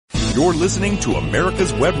You're listening to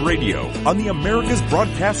America's Web Radio on the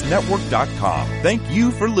AmericasBroadcastNetwork.com. Thank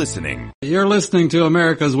you for listening. You're listening to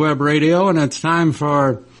America's Web Radio, and it's time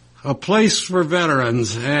for A Place for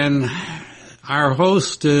Veterans. And our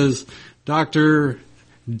host is Dr.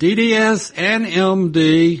 DDS and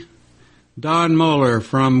MD Don Moeller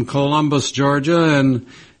from Columbus, Georgia. And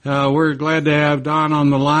we're glad to have Don on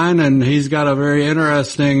the line, and he's got a very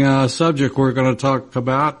interesting subject we're going to talk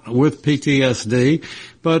about with PTSD.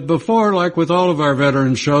 But before, like with all of our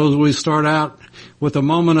veteran shows, we start out with a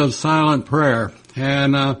moment of silent prayer.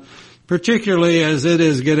 And particularly as it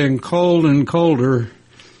is getting cold and colder,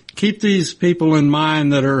 keep these people in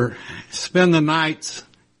mind that spend the nights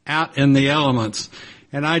out in the elements.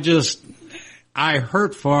 And I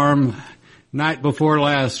hurt for them night before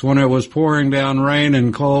last when it was pouring down rain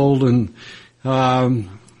and cold, and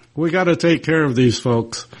we got to take care of these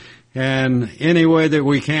folks. And any way that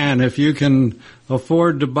we can, if you can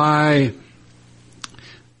afford to buy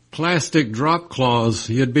plastic drop cloths,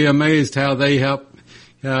 you'd be amazed how they help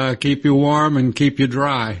keep you warm and keep you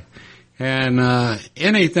dry. And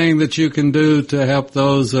anything that you can do to help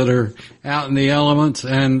those that are out in the elements.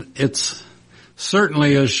 And it's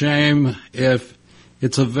certainly a shame if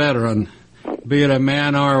it's a veteran, be it a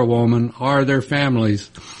man or a woman or their families.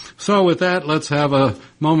 So with that, let's have a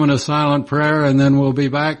moment of silent prayer, and then we'll be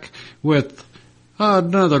back with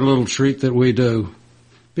another little treat that we do.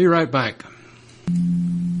 Be right back.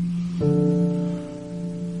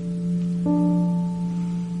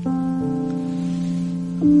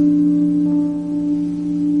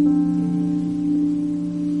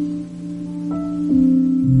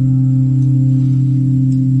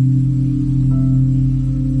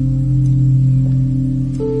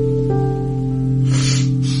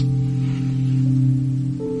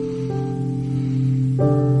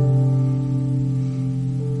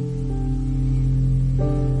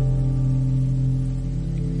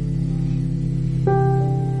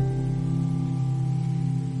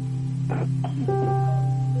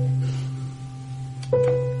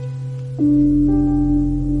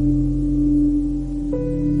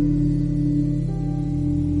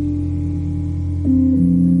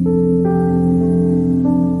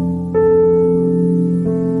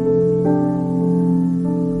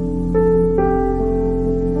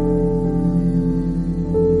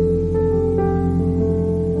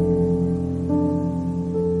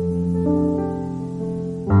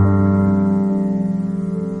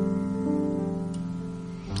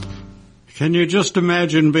 Can you just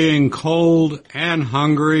imagine being cold and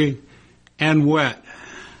hungry and wet?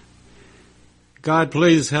 God,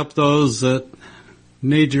 please help those that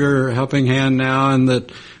need your helping hand now and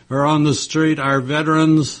that are on the street, our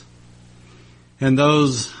veterans and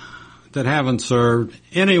those that haven't served.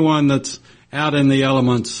 Anyone that's out in the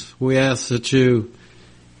elements, we ask that you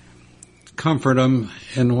comfort them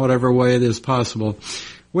in whatever way it is possible.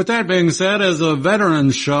 With that being said, as a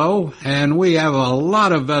veterans show, and we have a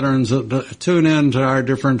lot of veterans that tune in to our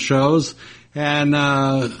different shows, and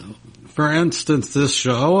for instance, this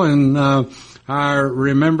show, and our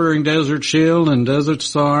Remembering Desert Shield and Desert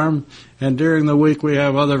Storm, and during the week we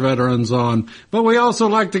have other veterans on. But we also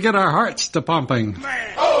like to get our hearts to pumping.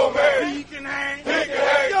 Man. Oh, man. He can hang. He can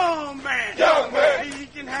hang. Young man. Young man. He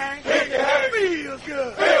can hang. He can hang. Feels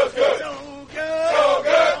good. Feels good. So good. So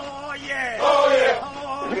good. Oh, yeah. Oh, yeah.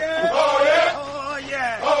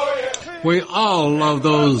 We all love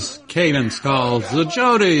those cadence calls, the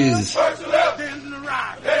Jodies.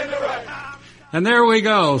 And there we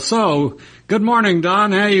go. So, good morning,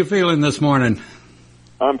 Don. How are you feeling this morning?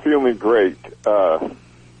 I'm feeling great,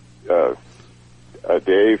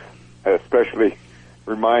 Dave, especially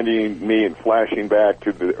reminding me and flashing back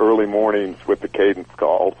to the early mornings with the cadence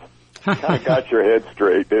calls. Kind of got your head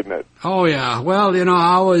straight, didn't it? Oh, yeah. Well,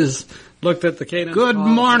 I always looked at the cadence. Good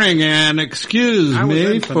morning, and excuse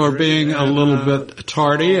me for being a little bit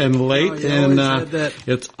tardy and late, and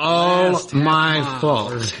it's all my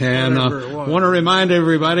fault. And want to remind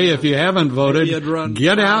everybody, if you haven't voted,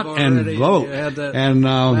 get out and vote. And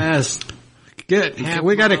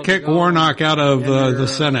we got to kick Warnock out of the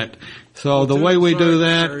Senate. So the way we do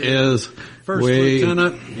that is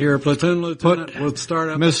your platoon lieutenant would start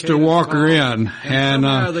up Mr. Walker in, and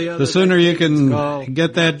the sooner you can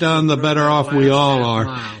get that done, the better off we all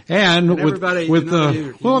are. And with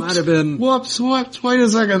the whoops, wait a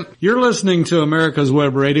second. You're listening to America's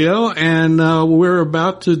Web Radio, and we're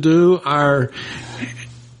about to do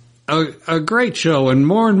a great show, and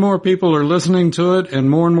more people are listening to it, and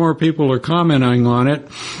more people are commenting on it,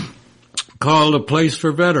 called A Place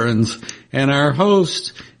for Veterans. And our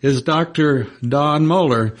host is Dr. Don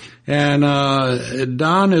Moeller. And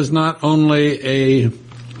Don is not only a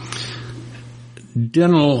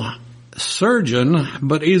dental surgeon,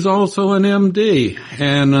 but he's also an MD,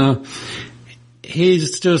 and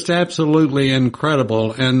he's just absolutely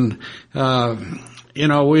incredible. And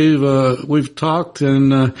we've talked.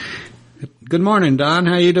 And good morning, Don.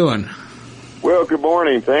 How you doing? Well, good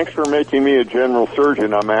morning. Thanks for making me a general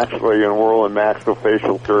surgeon. I'm actually an oral and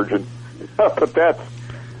maxillofacial surgeon, but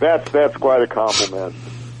that's quite a compliment.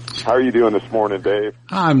 How are you doing this morning, Dave?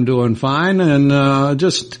 I'm doing fine, and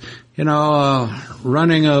just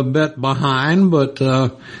running a bit behind, but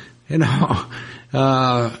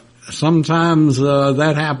sometimes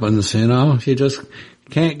that happens. You just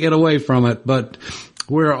can't get away from it. But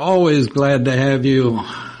we're always glad to have you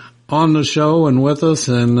on the show and with us,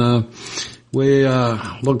 and we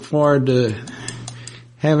look forward to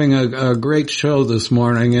having a great show this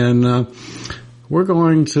morning. And we're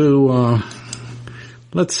going to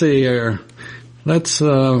let's see here. Let's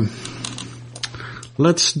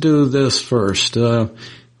do this first.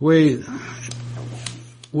 We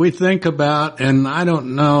think about, and I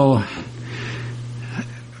don't know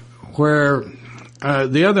where.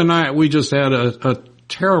 The other night we just had a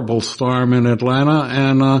terrible storm in Atlanta,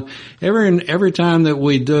 and every time that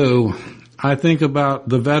we do, I think about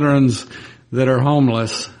the veterans that are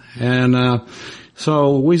homeless. And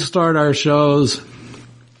so we start our shows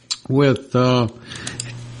with a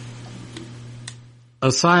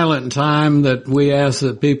silent time that we ask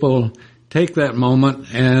that people take that moment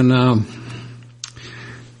and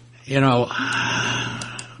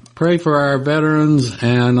pray for our veterans,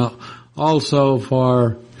 and also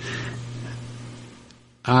for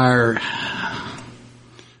our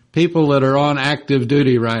people that are on active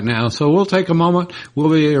duty right now. So we'll take a moment. We'll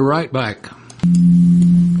be right back.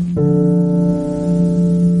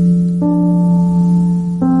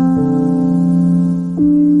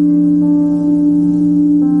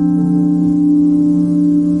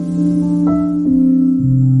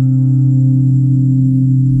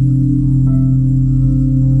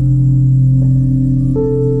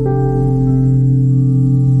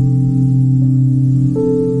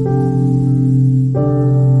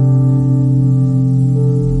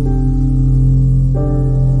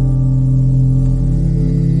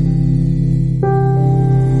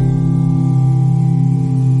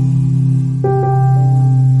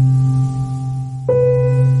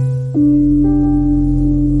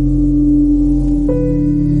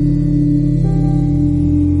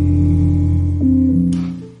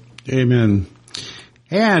 Amen.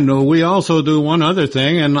 And we also do one other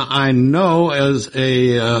thing, and I know as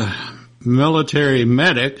a military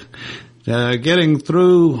medic, getting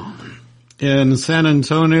through in San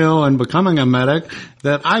Antonio and becoming a medic,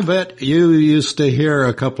 that I bet you used to hear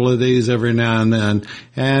a couple of these every now and then.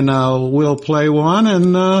 And we'll play one,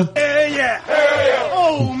 and yeah.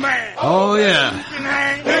 Oh man. Oh yeah. He can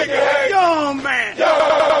hang. Young man.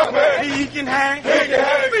 He can hang.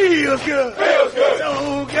 Feels good.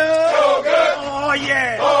 So good. Oh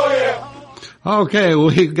yeah. Okay,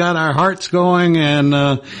 we've got our hearts going,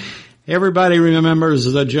 and everybody remembers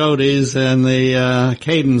the Jodies and the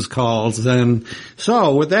cadence calls. And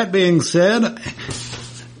so, with that being said,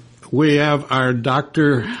 we have our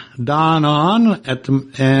Dr. Don on,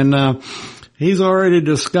 and he's already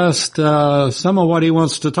discussed some of what he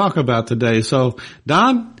wants to talk about today. So,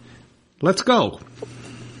 Don, let's go.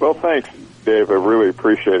 Well, thanks, Dave. I really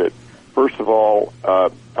appreciate it. First of all,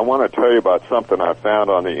 I want to tell you about something I found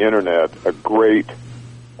on the internet, a free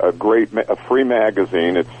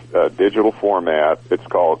magazine. It's a digital format. It's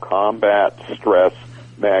called Combat Stress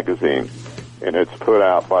Magazine, and it's put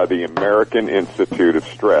out by the American Institute of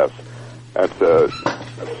Stress. That's a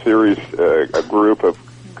series, a group of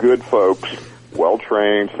good folks,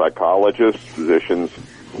 well-trained psychologists, physicians,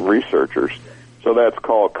 researchers. So that's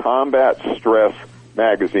called Combat Stress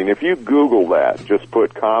Magazine. If you Google that, just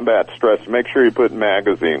put Combat Stress, make sure you put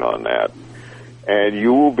magazine on that, and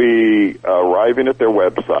you will be arriving at their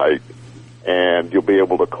website, and you'll be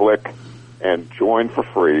able to click and join for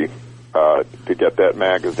free to get that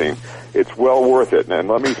magazine. It's well worth it. And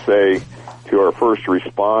let me say to our first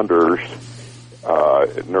responders,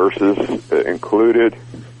 nurses included,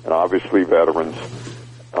 and obviously veterans,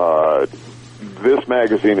 this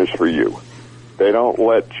magazine is for you. They don't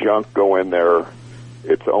let junk go in there.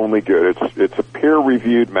 It's only good. It's a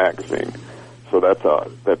peer-reviewed magazine, so that's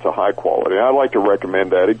a high quality. And I'd like to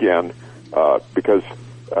recommend that again because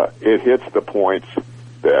it hits the points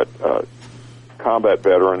that combat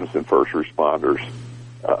veterans and first responders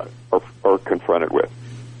are confronted with.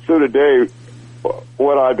 So today,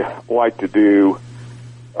 what I'd like to do,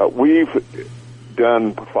 we've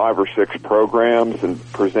done 5 or 6 programs and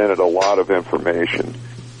presented a lot of information.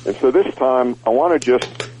 And so this time, I want to just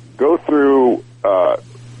go through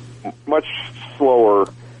slower,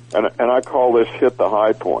 and I call this hit the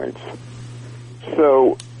high points.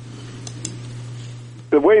 So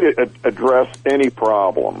the way to address any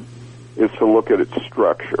problem is to look at its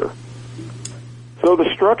structure. So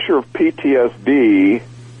the structure of PTSD,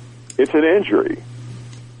 it's an injury.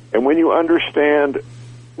 And when you understand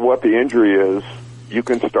what the injury is, you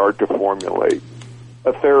can start to formulate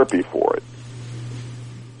a therapy for it.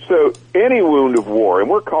 So any wound of war, and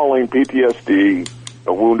we're calling PTSD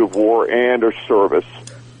a wound of war and a service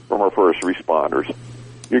from our first responders,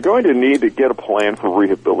 you're going to need to get a plan for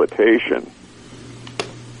rehabilitation.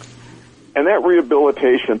 And that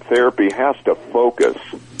rehabilitation therapy has to focus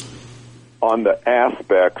on the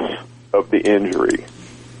aspects of the injury.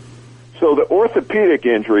 So the orthopedic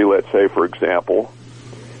injury, let's say, for example,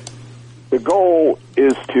 the goal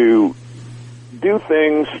is to do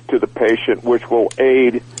things to the patient which will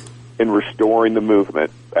aid in restoring the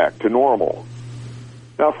movement back to normal.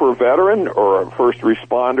 Now, for a veteran or a first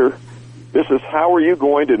responder, this is how are you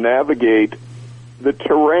going to navigate the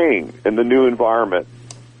terrain in the new environment?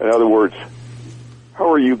 In other words,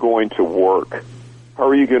 how are you going to work? How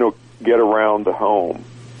are you going to get around the home?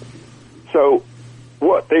 So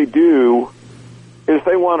what they do is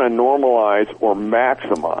they want to normalize or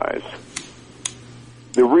maximize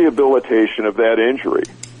the rehabilitation of that injury.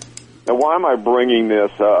 Now, why am I bringing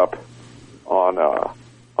this up on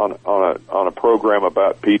a program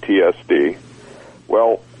about PTSD?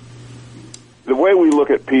 Well, the way we look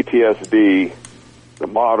at PTSD, the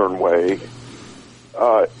modern way,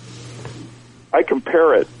 I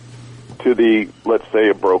compare it to let's say,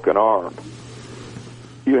 a broken arm.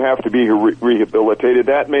 You have to be rehabilitated.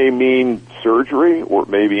 That may mean surgery or it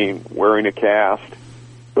may mean wearing a cast,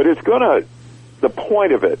 but the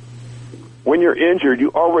point of it, when you're injured, you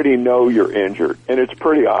already know you're injured, and it's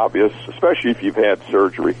pretty obvious, especially if you've had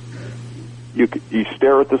surgery. You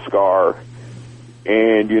stare at the scar,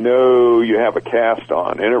 and you know you have a cast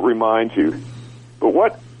on, and it reminds you. But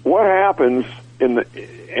what happens in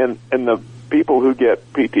the people who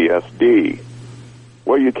get PTSD?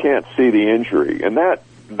 Well, you can't see the injury, and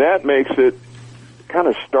that makes it kind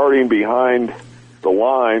of starting behind the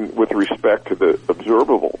line with respect to the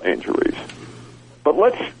observable injuries. But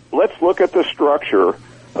let's look at the structure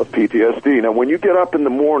of PTSD. Now, when you get up in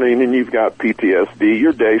the morning and you've got PTSD,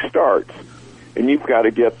 your day starts, and you've got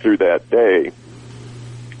to get through that day.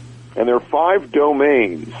 And there are 5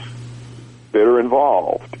 domains that are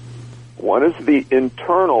involved. One is the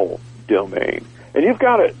internal domain. And you've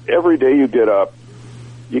got to, every day you get up,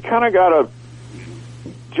 you kind of got to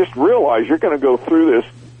just realize you're going to go through this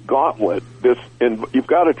gauntlet. You've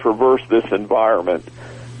got to traverse this environment.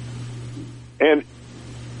 And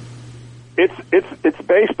it's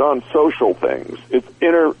based on social things. It's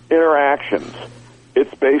interactions.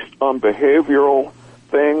 It's based on behavioral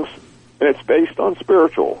things, and it's based on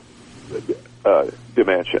spiritual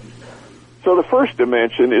dimension. So the first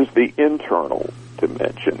dimension is the internal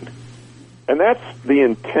dimension, and that's the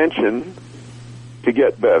intention to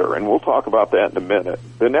get better, and we'll talk about that in a minute.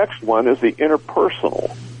 The next one is the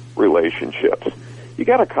interpersonal relationships. You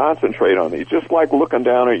got to concentrate on these, just like looking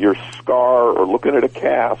down at your scar or looking at a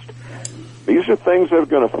cast. These are things that are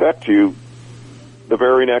going to affect you the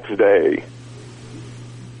very next day.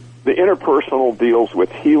 The interpersonal deals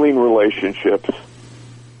with healing relationships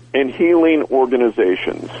and healing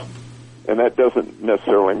organizations, and that doesn't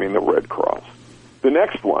necessarily mean the Red Cross. The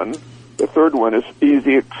next one, the third one, is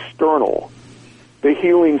the external, the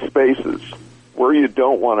healing spaces, where you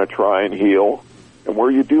don't want to try and heal and where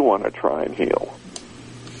you do want to try and heal.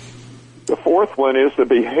 The fourth one is the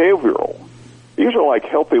behavioral. These are like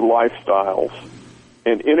healthy lifestyles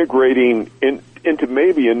and integrating into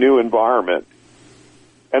maybe a new environment.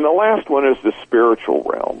 And the last one is the spiritual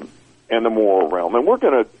realm and the moral realm. And we're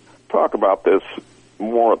going to talk about this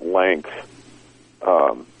more at length.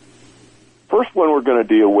 First one we're going to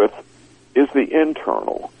deal with is the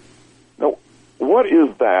internal. Now, what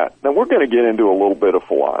is that? Now, we're going to get into a little bit of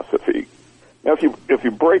philosophy. Now, if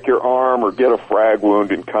you break your arm or get a frag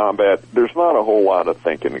wound in combat, there's not a whole lot of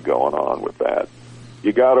thinking going on with that.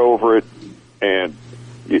 You got over it, and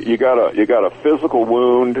you got a physical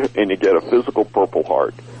wound, and you get a physical Purple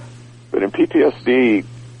Heart. But in PTSD,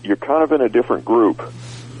 you're kind of in a different group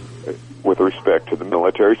with respect to the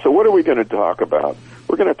military. So what are we going to talk about?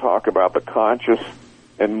 We're going to talk about the conscious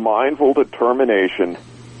and mindful determination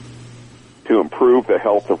to improve the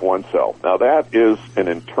health of oneself. Now, that is an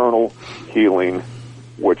internal healing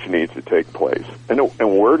which needs to take place. And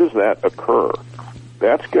where does that occur?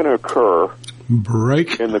 That's going to occur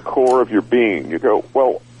in the core of your being. You go,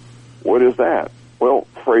 well, what is that? Well,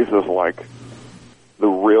 phrases like the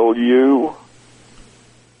real you,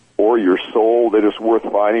 or your soul that is worth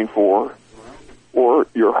fighting for, or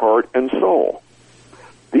your heart and soul.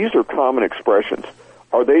 These are common expressions.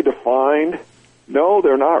 Are they defined? No,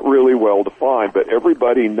 they're not really well defined, but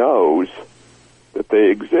everybody knows that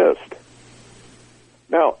they exist.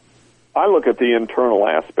 Now, I look at the internal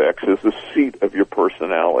aspects as the seat of your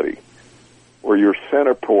personality, or your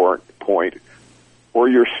center point, or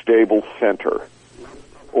your stable center,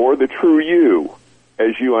 or the true you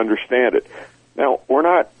as you understand it. Now, we're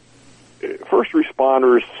not, first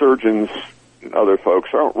responders, surgeons, and other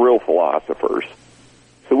folks aren't real philosophers,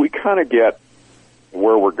 so we kind of get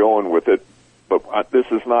where we're going with it, but this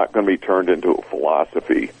is not going to be turned into a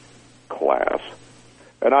philosophy class.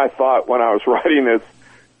 And I thought when I was writing this,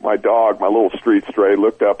 my dog, my little street stray,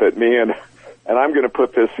 looked up at me, and I'm going to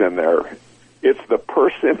put this in there. It's the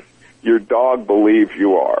person your dog believes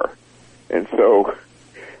you are. And so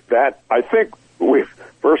that, I think we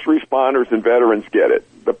first responders and veterans get it.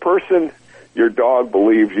 The person your dog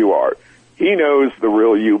believes you are. He knows the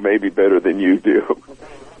real you maybe better than you do.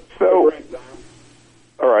 So,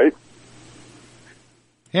 all right.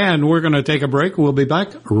 And we're going to take a break. We'll be back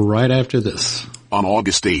right after this. On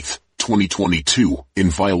August 8th, 2022, in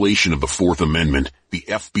violation of the Fourth Amendment, the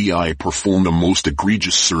FBI performed a most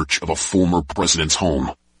egregious search of a former president's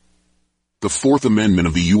home. The Fourth Amendment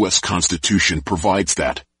of the U.S. Constitution provides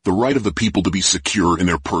that the right of the people to be secure in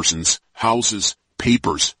their persons, houses,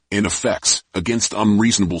 papers, and effects against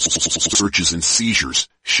unreasonable searches and seizures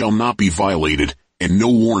shall not be violated, and no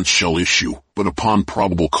warrants shall issue, but upon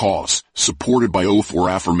probable cause, supported by oath or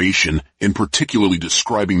affirmation, and particularly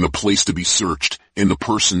describing the place to be searched, and the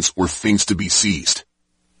persons or things to be seized.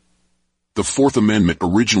 The Fourth Amendment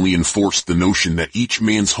originally enforced the notion that each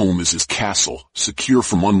man's home is his castle, secure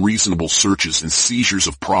from unreasonable searches and seizures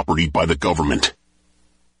of property by the government.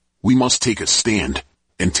 We must take a stand,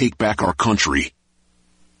 and take back our country.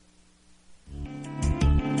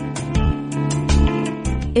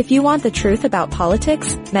 If you want the truth about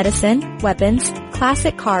politics, medicine, weapons,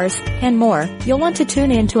 classic cars, and more, you'll want to tune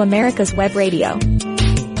in to America's Web Radio.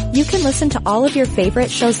 You can listen to all of your favorite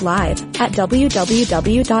shows live at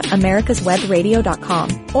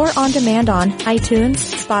www.americaswebradio.com or on demand on iTunes,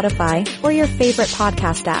 Spotify, or your favorite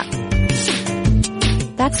podcast app.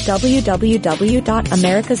 That's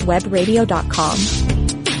www.americaswebradio.com.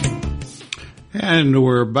 And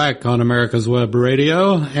we're back on America's Web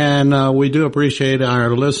Radio, and we do appreciate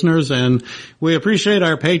our listeners, and we appreciate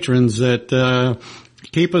our patrons that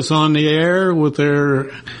keep us on the air with their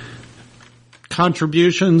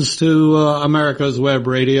contributions to America's Web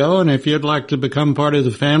Radio. And if you'd like to become part of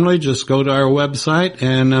the family, just go to our website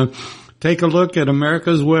and take a look at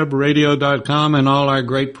americaswebradio.com and all our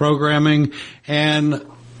great programming. And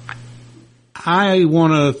I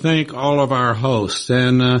want to thank all of our hosts,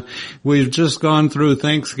 and we've just gone through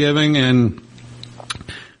Thanksgiving, and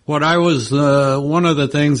what I was one of the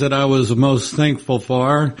things that I was most thankful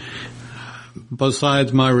for,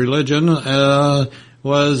 besides my religion,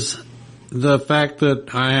 was the fact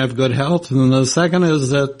that I have good health, and the second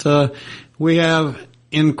is that we have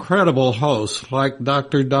incredible hosts like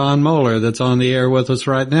Dr. Don Moeller that's on the air with us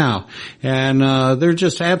right now. And they're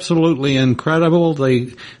just absolutely incredible. They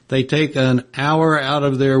take an hour out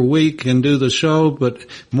of their week and do the show, but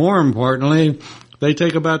more importantly, they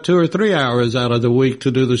take about 2 or 3 hours out of the week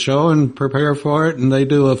to do the show and prepare for it, and they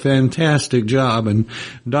do a fantastic job. And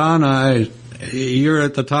Don, you're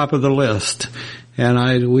at the top of the list,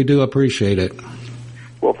 and we do appreciate it.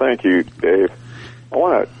 Well, thank you, Dave. I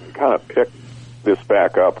want to kind of pick this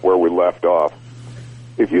back up where we left off.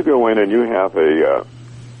 If you go in and you have a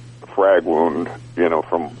frag wound,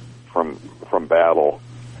 from battle,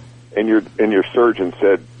 and your surgeon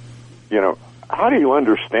said, how do you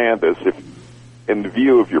understand this if, in the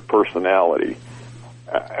view of your personality?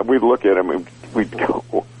 We'd look at him and we'd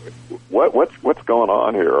go, what's going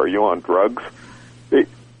on here? Are you on drugs?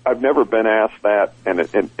 I've never been asked that, and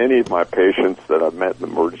any of my patients that I've met in the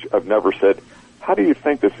emergency, I've never said, how do you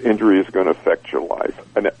think this injury is going to affect your life?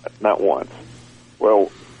 And not once.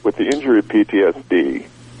 Well, with the injury of PTSD,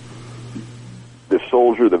 the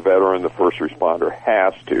soldier, the veteran, the first responder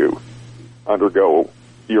has to undergo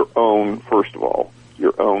first of all,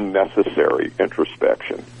 your own necessary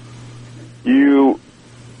introspection. You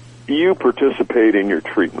participate in your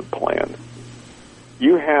treatment plan.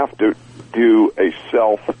 You have to do a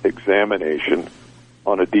self-examination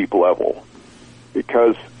on a deep level,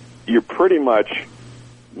 because you're pretty much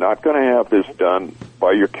not going to have this done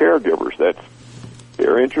by your caregivers.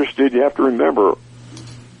 They're interested, you have to remember,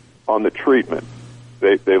 on the treatment.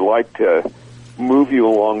 They like to move you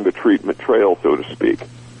along the treatment trail, so to speak.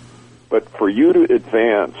 But for you to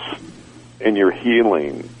advance in your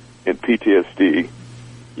healing in PTSD,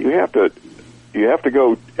 you have to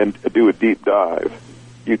go and do a deep dive.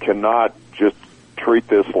 You cannot just treat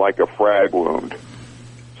this like a frag wound.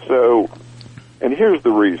 So, and here's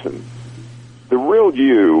the reason. The real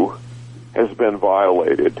you has been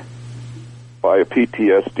violated by a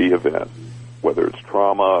PTSD event, whether it's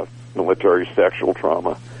trauma, military sexual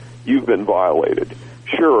trauma. You've been violated.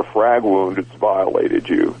 Sure, a frag wound has violated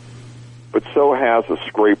you, but so has a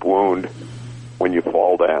scrape wound when you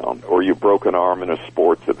fall down or you broke an arm in a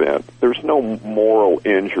sports event. There's no moral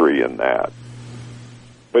injury in that.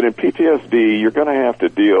 But in PTSD, you're going to have to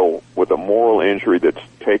deal with a moral injury that's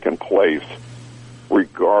taken place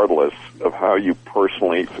regardless of how you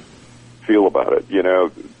personally feel about it. You know,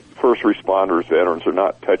 first responders, veterans are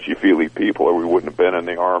not touchy-feely people, or we wouldn't have been in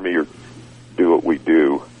the Army or do what we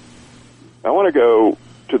do. I want to go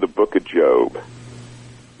to the book of Job,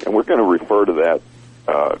 and we're going to refer to that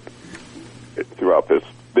throughout this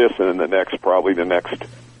and in the next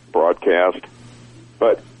broadcast.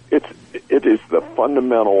 But it is the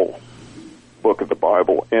fundamental book of the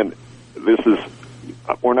Bible, and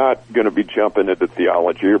we're not going to be jumping into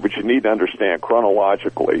theology here, but you need to understand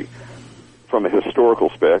chronologically, from a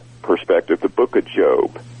historical perspective, the book of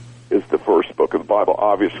Job is the first book of the Bible.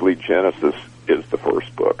 Obviously, Genesis is the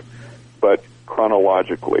first book, but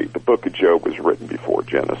chronologically, the book of Job was written before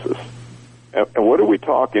Genesis. And what are we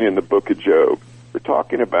talking in the book of Job? We're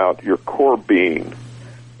talking about your core being.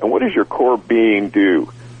 And what does your core being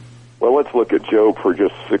do? Well, let's look at Job for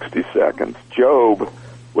just 60 seconds. Job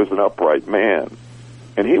was an upright man,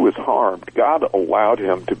 and he was harmed. God allowed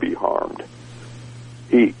him to be harmed.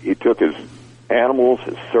 He took his animals,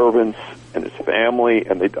 his servants, and his family,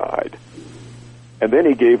 and they died. And then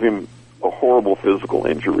he gave him a horrible physical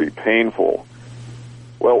injury, painful.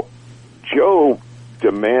 Well, Job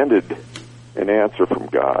demanded an answer from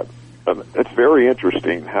God. It's very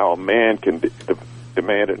interesting how a man can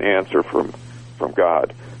demand an answer from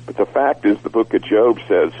God. But the fact is, the book of Job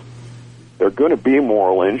says there are going to be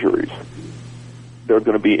moral injuries. There are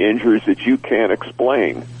going to be injuries that you can't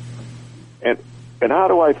explain. And how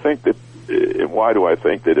do I think that, and why do I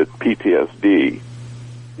think that PTSD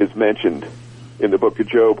is mentioned in the book of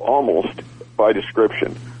Job almost by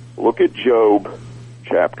description? Look at Job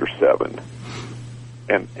chapter 7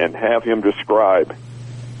 and have him describe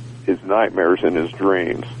his nightmares and his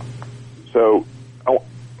dreams. So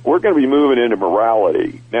we're going to be moving into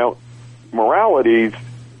morality. Now, morality's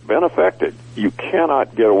been affected. You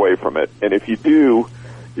cannot get away from it. And if you do,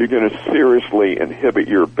 you're going to seriously inhibit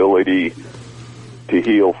your ability to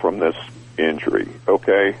heal from this injury,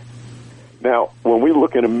 okay? Now, when we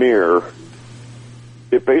look in a mirror,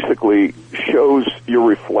 it basically shows your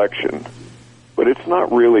reflection, but it's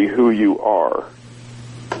not really who you are.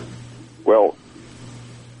 Well,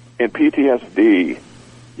 in PTSD,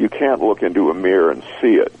 you can't look into a mirror and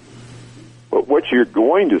see it. But what you're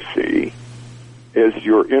going to see is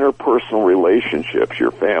your interpersonal relationships,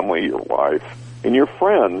 your family, your wife, and your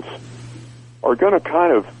friends are going to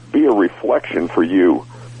kind of be a reflection for you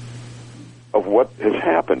of what has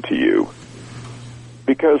happened to you.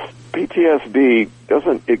 Because PTSD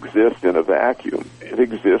doesn't exist in a vacuum. It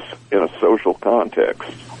exists in a social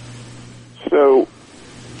context. So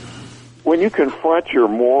when you confront your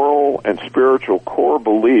moral and spiritual core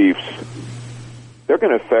beliefs, they're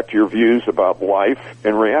going to affect your views about life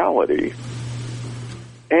and reality.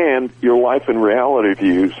 And your life and reality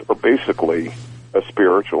views are basically a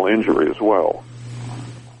spiritual injury as well.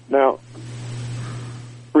 Now,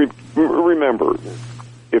 remember,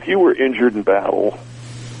 if you were injured in battle,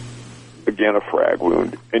 again, a frag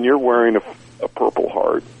wound, and you're wearing a Purple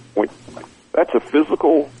Heart, that's a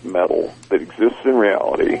physical medal that exists in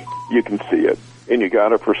reality. You can see it, and you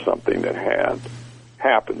got it for something that had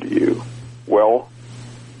happened to you. Well,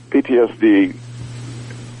 PTSD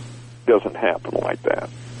doesn't happen like that.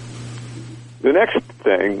 The next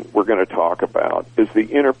thing we're going to talk about is the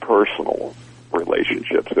interpersonal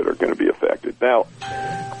relationships that are going to be affected. Now,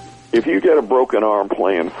 if you get a broken arm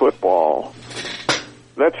playing football,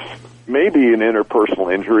 that's maybe an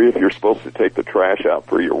interpersonal injury if you're supposed to take the trash out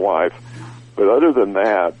for your wife. But other than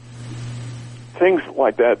that, things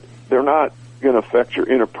like that, they're not going to affect your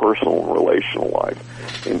interpersonal and relational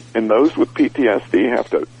life. And those with PTSD have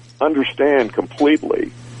to understand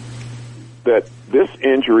completely that this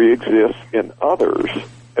injury exists in others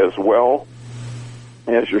as well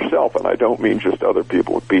as yourself. And I don't mean just other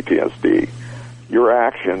people with PTSD. Your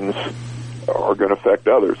actions are going to affect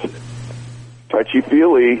others.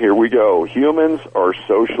 Touchy-feely, here we go. Humans are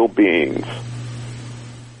social beings.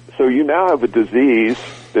 So you now have a disease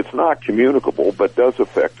that's not communicable but does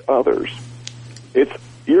affect others.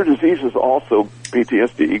 Your disease is also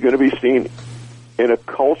PTSD going to be seen in a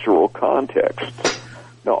cultural context?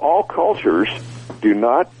 Now, all cultures do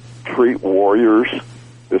not treat warriors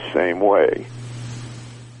the same way.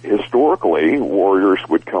 Historically, warriors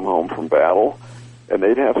would come home from battle, and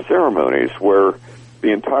they'd have ceremonies where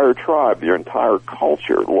the entire tribe, their entire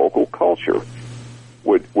culture, local culture,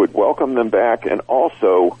 would welcome them back, and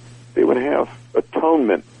also they would have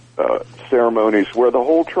atonement ceremonies where the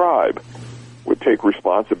whole tribe would take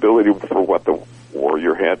responsibility for what the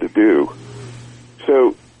warrior had to do.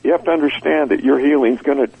 So you have to understand that your healing is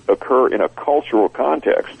going to occur in a cultural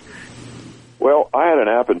context. Well, I had an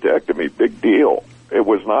appendectomy, big deal. It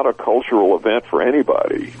was not a cultural event for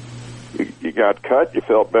anybody. You got cut, you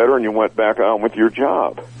felt better, and you went back on with your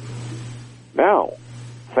job. Now,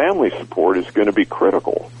 family support is going to be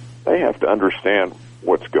critical. They have to understand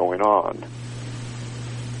what's going on.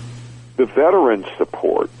 The veteran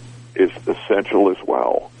support is essential as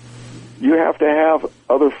well. You have to have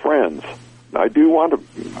other friends. I do want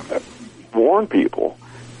to warn people,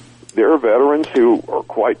 there are veterans who are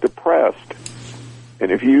quite depressed.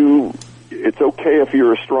 And it's okay if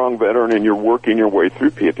you're a strong veteran and you're working your way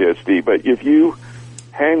through PTSD, but if you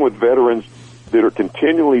hang with veterans that are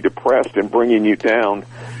continually depressed and bringing you down,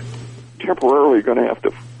 temporarily you're going to have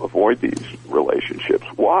to avoid these relationships.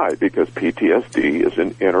 Why? Because PTSD is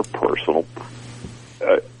an interpersonal,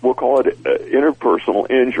 we'll call it interpersonal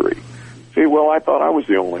injury. See, well, I thought I was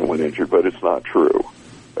the only one injured, but it's not true.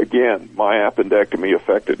 Again, my appendectomy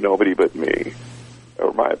affected nobody but me,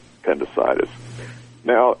 or my appendicitis.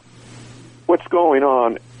 Now, what's going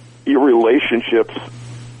on, your relationships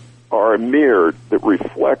are a mirror that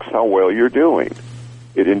reflects how well you're doing.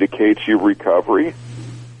 It indicates your recovery,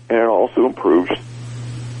 and it also improves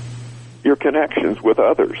your connections with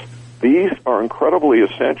others. These are incredibly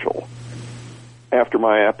essential. After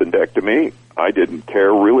my appendectomy, I didn't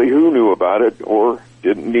care really who knew about it or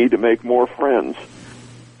didn't need to make more friends.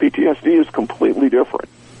 PTSD is completely different.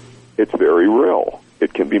 It's very real.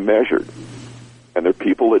 It can be measured. And there are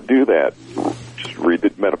people that do that. Just read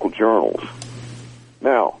the medical journals.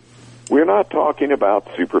 Now, we're not talking about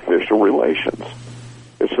superficial relations.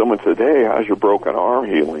 If someone said, hey, how's your broken arm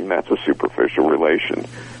healing? That's a superficial relation.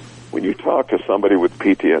 When you talk to somebody with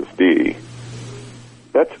PTSD,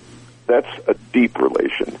 that's a deep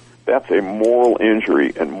relation. That's a moral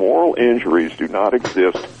injury, and moral injuries do not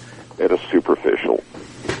exist at a superficial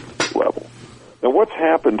level. Now, what's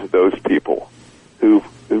happened to those people who've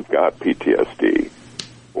got PTSD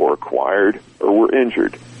or acquired or were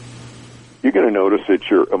injured? You're going to notice that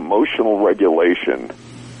your emotional regulation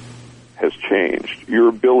has changed. Your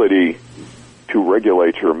ability to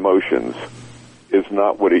regulate your emotions is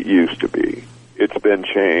not what it used to be. It's been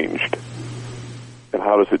changed. And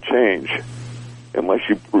how does it change? Unless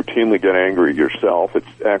you routinely get angry at yourself,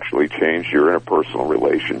 it's actually changed your interpersonal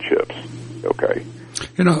relationships. Okay?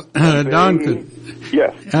 You know, Don,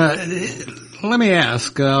 yes. Let me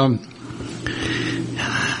ask,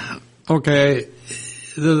 okay,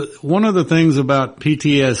 one of the things about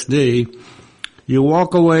PTSD, you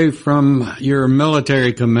walk away from your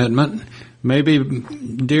military commitment. Maybe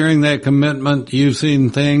during that commitment, you've seen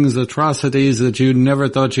things, atrocities that you never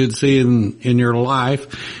thought you'd see in your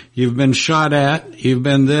life. You've been shot at, you've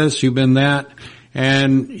been this, you've been that,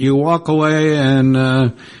 and you walk away,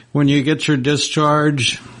 and when you get your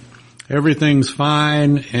discharge, everything's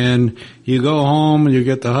fine, and you go home, and you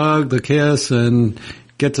get the hug, the kiss, and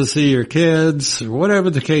get to see your kids, or whatever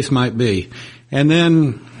the case might be. And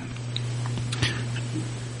then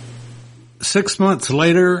 6 months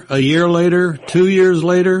later, a year later, 2 years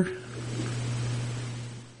later,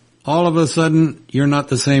 all of a sudden, you're not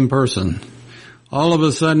the same person. All of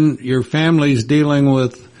a sudden, your family's dealing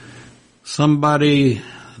with somebody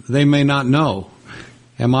they may not know.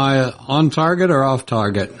 Am I on target or off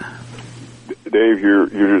target? Dave, you're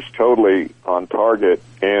just totally on target,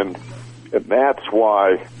 and that's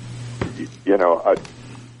why,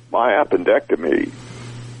 my appendectomy,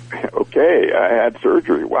 okay, I had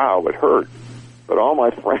surgery. Wow, it hurt. But all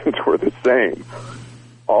my friends were the same.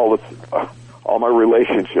 All my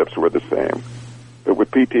relationships were the same. But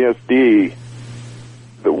with PTSD,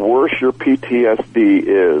 the worse your PTSD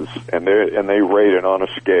is, and they rate it on a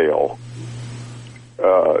scale.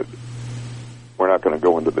 We're not going to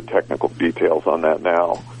go into the technical details on that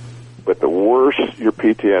now. But the worse your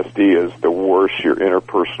PTSD is, the worse your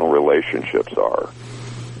interpersonal relationships are.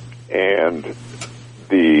 And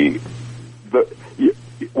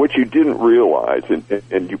what you didn't realize,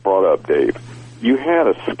 and you brought up, Dave, you had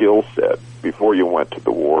a skill set before you went to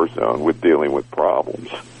the war zone with dealing with problems.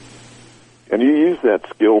 And you use that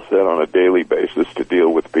skill set on a daily basis to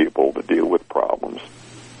deal with people, to deal with problems.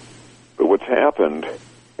 But what what's happened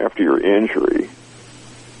after your injury,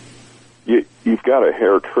 you've got a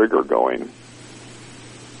hair trigger going.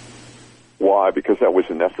 Why? Because that was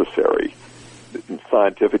necessary. In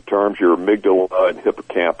scientific terms, your amygdala and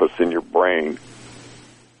hippocampus in your brain,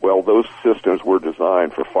 well, those systems were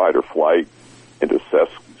designed for fight or flight and to assess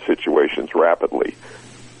situations rapidly.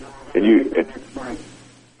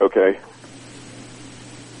 Okay.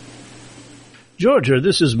 Georgia,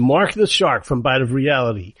 this is Mark the Shark from Bite of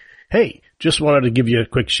Reality. Hey, just wanted to give you a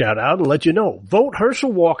quick shout out and let you know, vote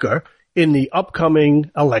Herschel Walker in the upcoming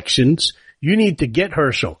elections. You need to get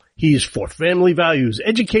Herschel. He's for family values,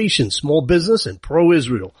 education, small business, and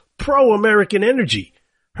pro-Israel, pro-American energy.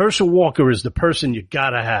 Herschel Walker is the person you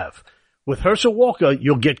gotta have. With Herschel Walker,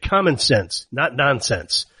 you'll get common sense, not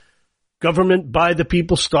nonsense. Government by the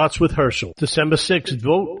people starts with Herschel. December 6th,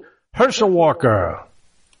 vote Herschel Walker.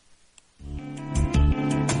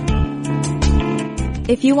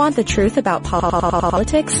 If you want the truth about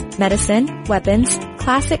politics, medicine, weapons,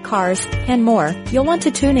 classic cars, and more, you'll want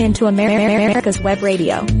to tune in to America's Web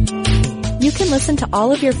Radio. You can listen to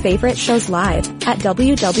all of your favorite shows live at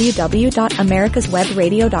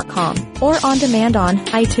www.americaswebradio.com or on demand on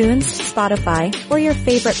iTunes, Spotify, or your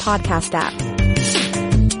favorite podcast app.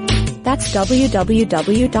 That's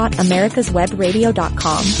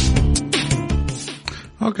www.americaswebradio.com.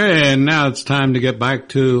 Okay, and now it's time to get back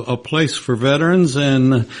to A Place for Veterans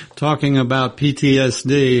and talking about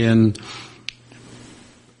PTSD and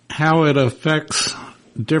how it affects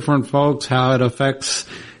different folks, how it affects,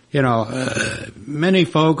 many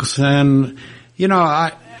folks. And,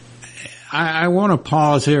 I want to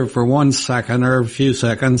pause here for 1 second or a few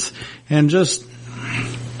seconds and just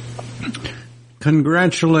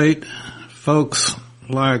congratulate folks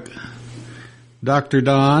like Dr.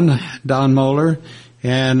 Don Moeller.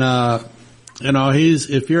 And,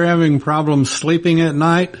 if you're having problems sleeping at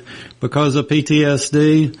night because of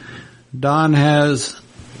PTSD, Don has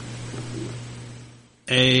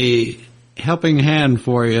a helping hand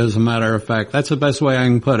for you, as a matter of fact. That's the best way I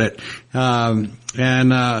can put it. We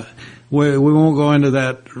won't go into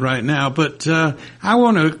that right now, but, I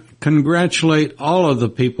want to congratulate all of the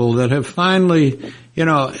people that have finally,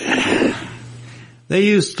 they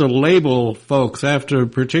used to label folks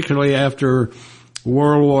particularly after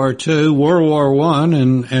World War II, World War I,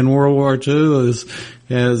 and World War II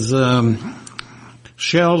as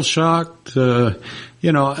shell-shocked, they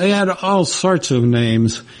had all sorts of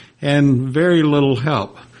names and very little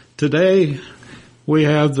help. Today, we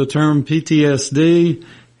have the term PTSD,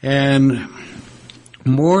 and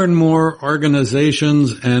more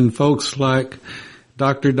organizations and folks like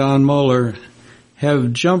Dr. Don Moeller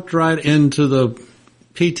have jumped right into the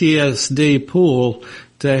PTSD pool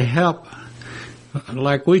to help,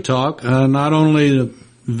 like we talk, not only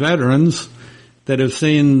veterans that have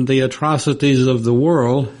seen the atrocities of the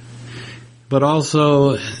world, but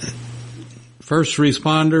also first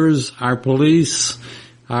responders, our police,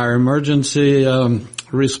 our emergency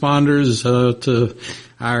responders, to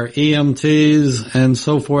our EMTs, and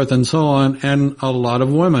so forth and so on, and a lot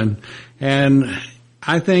of women. And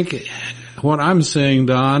I think what I'm seeing,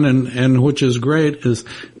 Don, and which is great, is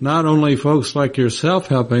not only folks like yourself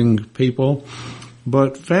helping people,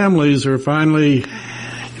 but families are finally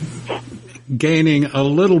gaining a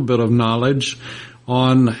little bit of knowledge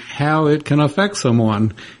on how it can affect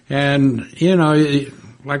someone. And,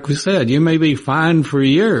 like we said, you may be fine for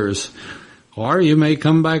years, or you may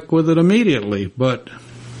come back with it immediately. But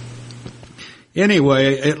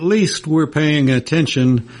anyway, at least we're paying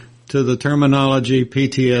attention to the terminology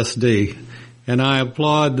PTSD. And I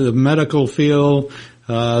applaud the medical field,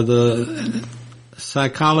 the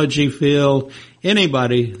psychology field,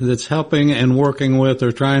 anybody that's helping and working with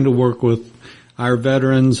or trying to work with our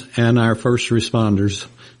veterans and our first responders.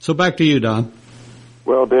 So back to you, Don.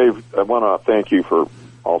 Well, Dave, I want to thank you for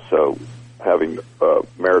also having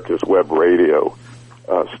America's Web Radio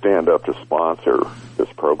stand up to sponsor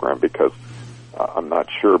this program, because I'm not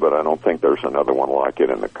sure, but I don't think there's another one like it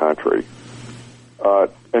in the country.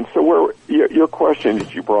 And so your question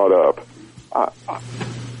that you brought up, I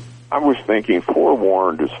was thinking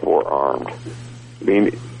forewarned is forearmed. I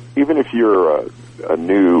mean, even if you're a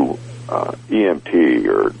new EMT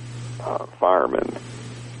or fireman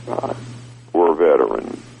or a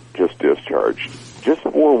veteran just discharged, just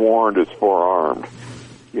forewarned is forearmed.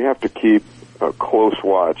 You have to keep a close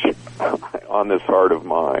watch on this heart of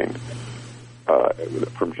mine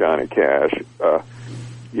from Johnny Cash.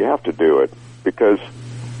 You have to do it, because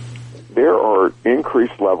there are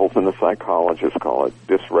increased levels, and the psychologists call it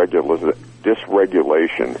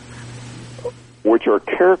dysregulation, which are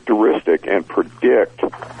characteristic and predict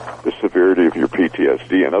the severity of your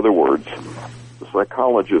PTSD. In other words,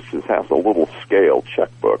 psychologist has a little scale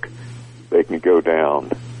checkbook. They can go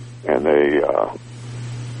down and they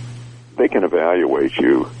can evaluate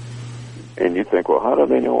you. And you think, well, how do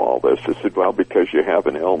they know all this? I said, well, because you have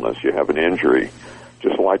an illness, you have an injury.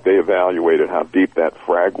 Just like they evaluated how deep that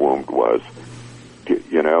frag wound was.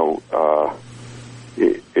 You know,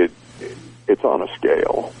 it's on a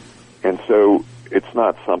scale. And so it's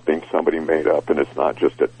not something somebody made up, and it's not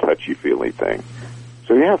just a touchy-feely thing.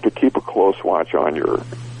 So you have to keep a close watch on your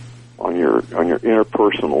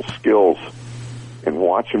interpersonal skills and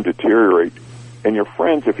watch them deteriorate. And your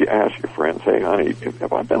friends, if you ask your friends, hey, honey,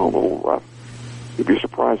 have I been a little rough? You'd be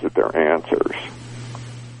surprised at their answers.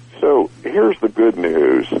 So here's the good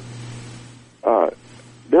news.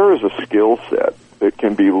 There is a skill set that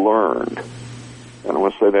can be learned. And I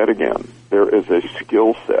want to say that again. There is a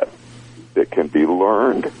skill set that can be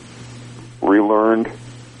learned, relearned,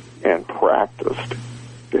 and practiced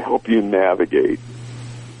to help you navigate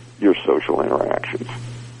your social interactions.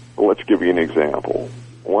 Well, let's give you an example.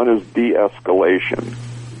 One is de-escalation.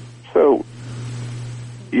 So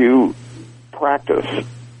you practice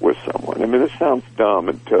with someone. I mean, this sounds dumb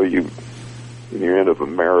until you're in a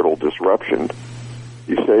marital disruption.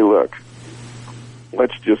 You say, look,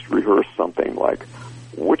 let's just rehearse something like,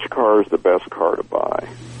 which car is the best car to buy?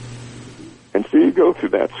 And so you go through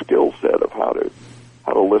that skill set of how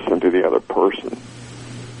to listen to the other person.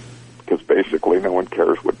 Because basically no one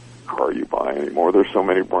cares what car you buy anymore. There's so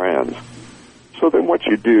many brands. So then what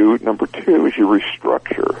you do, number two, is you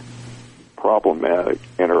restructure problematic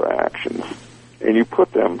interactions. And you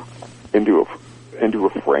put them into a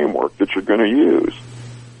framework that you're going to use.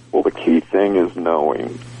 Well, the key thing is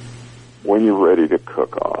knowing when you're ready to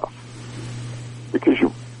cook off. Because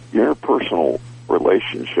your interpersonal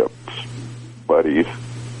relationships, buddies,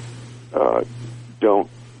 don't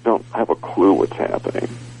have a clue what's happening.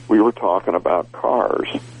 We were talking about cars,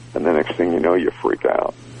 and the next thing you know, you freak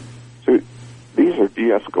out. So these are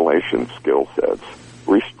de-escalation skill sets,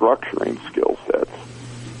 restructuring skill sets.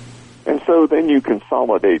 And so then you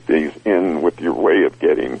consolidate these in with your way of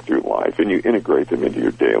getting through life, and you integrate them into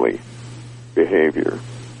your daily behavior.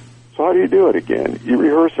 So how do you do it again? You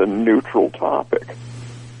rehearse a neutral topic,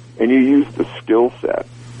 and you use the skill set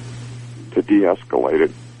to de-escalate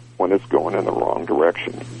it when it's going in the wrong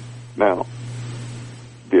direction. Now,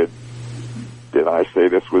 did I say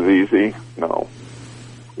this was easy? No.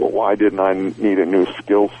 Well, why didn't I need a new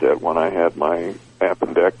skill set when I had my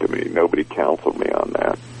appendectomy? Nobody counseled me on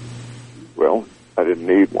that. Well, I didn't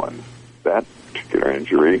need one. That particular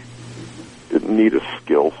injury didn't need a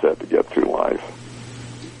skill set to get through life.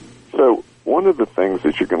 So one of the things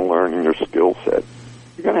that you can learn in your skill set,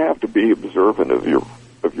 you're going to have to be observant of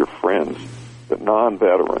your friends, the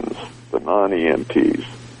non-veterans, the non-EMTs,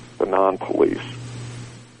 the non-police,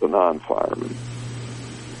 the non-firemen.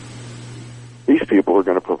 These people are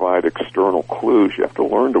going to provide external clues. You have to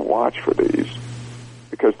learn to watch for these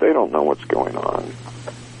because they don't know what's going on.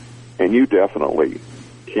 And you definitely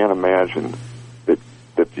can't imagine that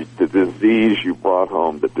the disease you brought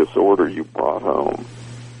home, the disorder you brought home,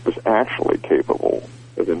 was actually capable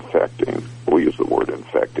of infecting, we'll use the word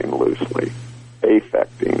infecting loosely,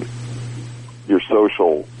 affecting your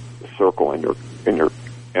social circle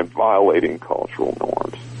and violating cultural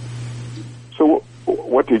norms. So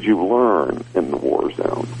what did you learn in the war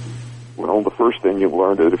zone? Well, the first thing you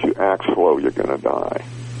learned is if you act slow, you're going to die.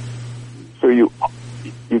 So you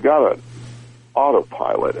got an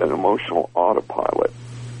autopilot, an emotional autopilot,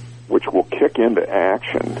 which will kick into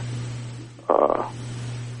action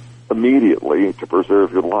immediately to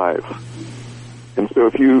preserve your life. And so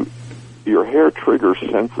if your hair trigger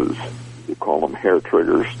senses, you call them hair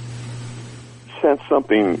triggers, sense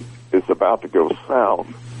something is about to go south,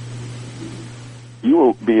 you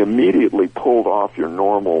will be immediately pulled off your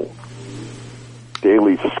normal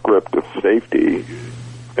daily script of safety.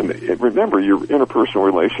 And remember, your interpersonal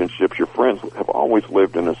relationships, your friends have always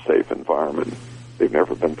lived in a safe environment. They've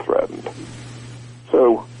never been threatened.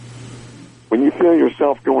 So when you feel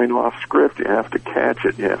yourself going off script, you have to catch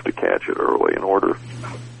it. You have to catch it early in order.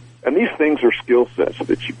 And these things are skill sets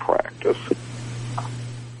that you practice.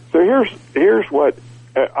 So here's what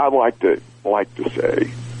I like to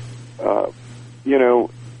say.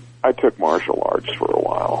 I took martial arts for a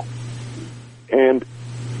while, and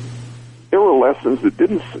there were lessons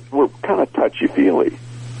that were kind of touchy-feely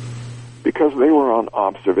because they were on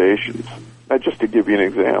observations. Now, just to give you an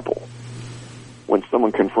example, when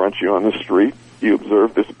someone confronts you on the street, you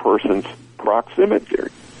observe this person's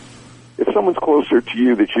proximity. If someone's closer to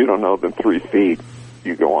you that you don't know than 3 feet,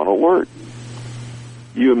 you go on alert.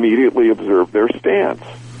 You immediately observe their stance.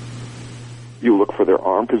 You look for their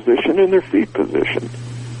arm position and their feet position.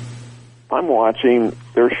 I'm watching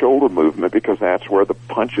their shoulder movement because that's where the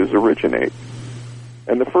punches originate.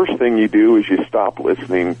 And the first thing you do is you stop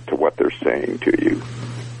listening to what they're saying to you.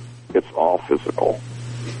 It's all physical.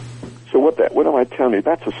 So what am I telling you?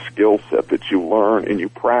 That's a skill set that you learn and you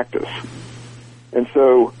practice. And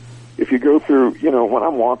so if you go through, when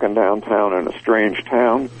I'm walking downtown in a strange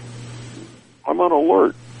town, I'm on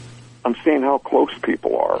alert. I'm seeing how close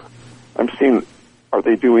people are. I'm seeing, are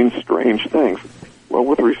they doing strange things? Well,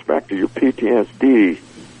 with respect to your PTSD,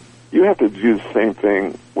 you have to do the same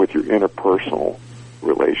thing with your interpersonal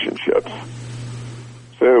relationships.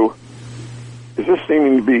 So, is this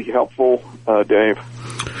seeming to be helpful, Dave?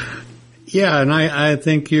 Yeah, and I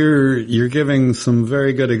think you're giving some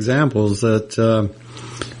very good examples that,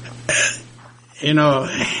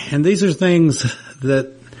 and these are things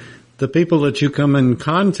that the people that you come in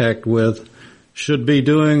contact with should be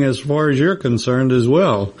doing as far as you're concerned as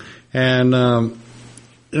well. And,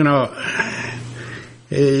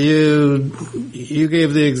 you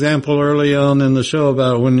gave the example early on in the show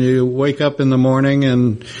about when you wake up in the morning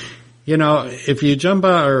and, if you jump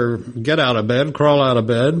out or get out of bed, crawl out of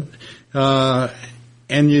bed,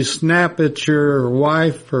 and you snap at your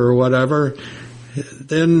wife or whatever,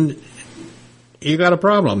 then you got a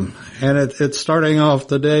problem. And it's starting off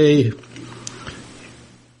the day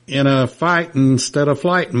in a fight instead of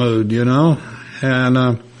flight mood,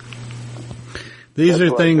 and these are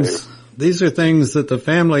things that the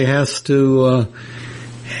family has to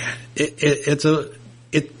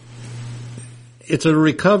it's a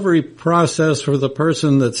recovery process for the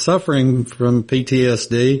person that's suffering from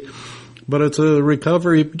PTSD, but it's a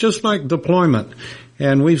recovery just like deployment.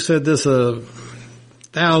 And we've said this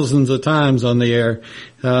thousands of times on the air.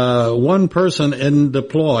 One person isn't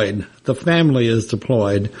deployed. The family is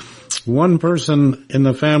deployed. One person in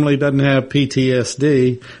the family doesn't have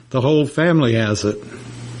PTSD. The whole family has it.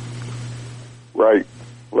 Right.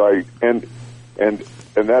 And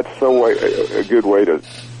that's a good way to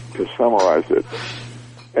summarize it.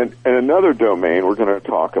 And another domain we're going to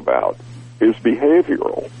talk about is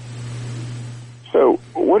behavioral. So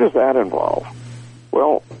what does that involve?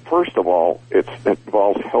 Well, first of all, it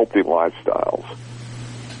involves healthy lifestyles.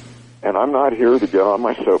 And I'm not here to get on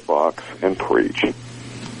my soapbox and preach,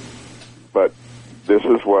 but this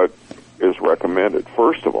is what is recommended.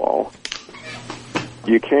 First of all,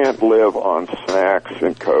 you can't live on snacks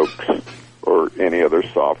and Cokes or any other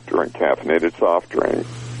soft drink, caffeinated soft drink.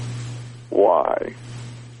 Why?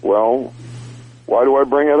 Well, why do I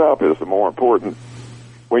bring it up is the more important.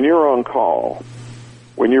 When you're on call,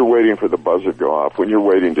 when you're waiting for the buzzer to go off, when you're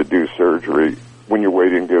waiting to do surgery, when you're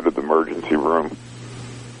waiting to go to the emergency room,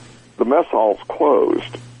 the mess hall's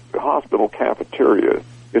closed. The hospital cafeteria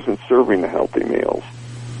isn't serving the healthy meals.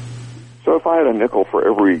 So if I had a nickel for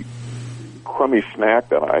every crummy snack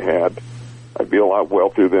that I had, I'd be a lot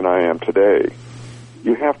wealthier than I am today.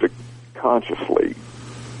 You have to consciously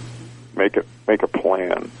make a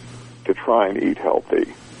plan to try and eat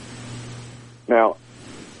healthy. Now,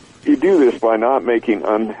 you do this by not making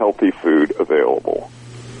unhealthy food available.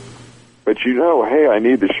 But hey, I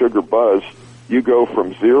need the sugar buzz. You go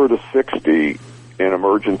from 0 to 60 in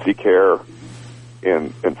emergency care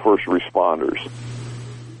and first responders.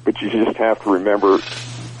 But you just have to remember,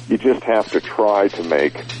 you just have to try to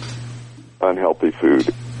make unhealthy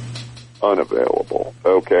food unavailable.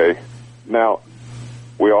 Okay? Now,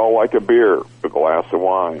 we all like a beer, a glass of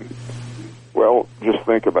wine. Well, just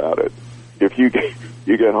think about it. If you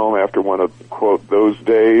get home after one of, quote, those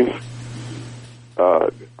days, I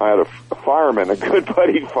had a fireman, a good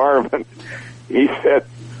buddy fireman. He said,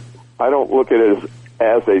 I don't look at it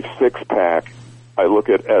as a six-pack. I look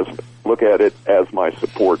at it as my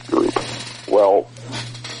support group. Well,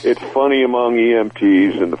 it's funny among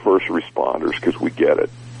EMTs and the first responders because we get it.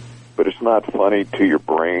 But it's not funny to your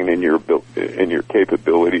brain and your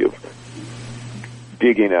capability of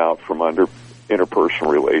digging out from under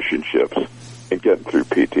interpersonal relationships and getting through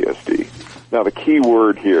PTSD. Now, the key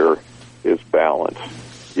word here is balance.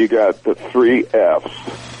 You got the 3 F's.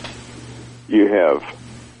 You have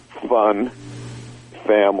fun,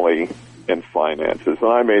 family, and finances. And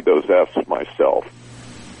I made those F's myself.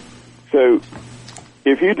 So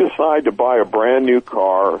if you decide to buy a brand new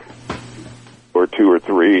car or 2 or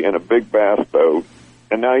 3 and a big bass boat,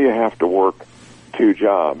 and now you have to work 2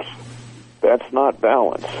 jobs, that's not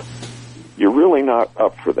balance. You're really not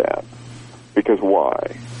up for that. Because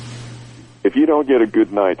why? If you don't get a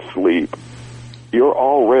good night's sleep, you're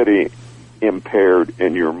already impaired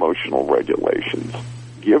in your emotional regulations.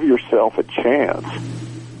 Give yourself a chance.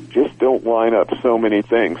 Just don't line up so many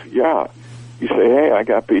things. Yeah, you say, hey, I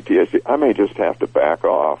got PTSD. I may just have to back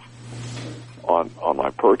off on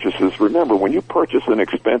my purchases. Remember, when you purchase an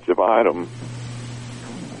expensive item,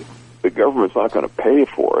 the government's not going to pay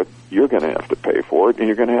for it. You're going to have to pay for it, and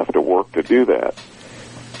you're going to have to work to do that.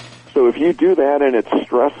 So if you do that and it's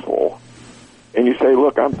stressful, and you say,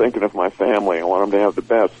 look, I'm thinking of my family, I want them to have the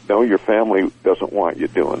best. No, your family doesn't want you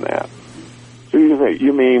doing that. So you say,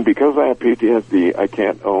 you mean because I have PTSD, I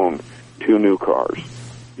can't own 2 new cars?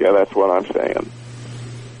 Yeah, that's what I'm saying.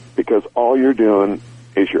 Because all you're doing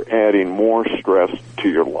is you're adding more stress to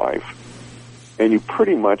your life. And you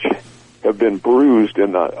pretty much have been bruised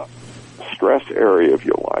in the stress area of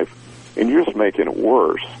your life, and you're just making it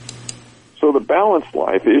worse. So the balanced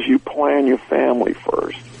life is you plan your family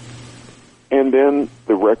first, and then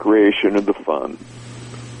the recreation and the fun.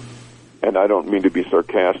 And I don't mean to be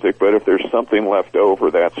sarcastic, but if there's something left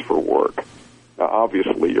over, that's for work. Now,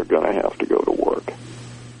 obviously, you're going to have to go to work.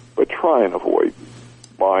 But try and avoid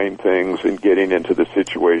buying things and getting into the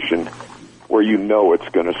situation where you know it's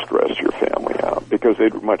going to stress your family out, because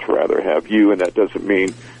they'd much rather have you, and that doesn't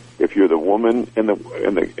mean if you're the woman in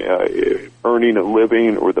the earning a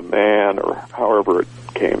living, or the man, or however it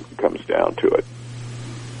comes down to it.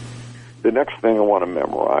 The next thing I want to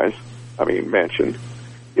mention,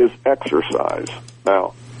 is exercise.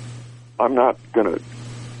 Now, I'm not going to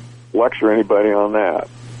lecture anybody on that,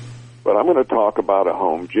 but I'm going to talk about a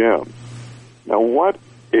home gym. Now, what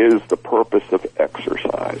is the purpose of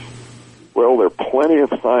exercise? Well, there are plenty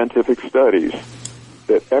of scientific studies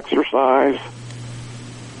that exercise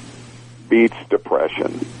beats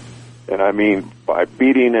depression. And I mean, by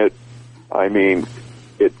beating it, I mean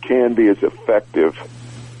it can be as effective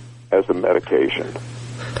as a medication.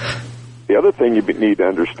 The other thing you need to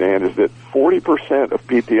understand is that 40% of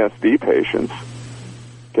PTSD patients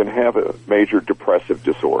can have a major depressive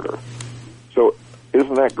disorder. So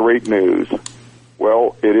isn't that great news?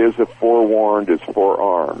 Well, it is if forewarned is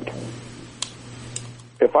forearmed.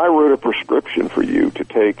 If I wrote a prescription for you to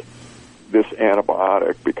take this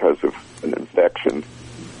antibiotic because of an infection,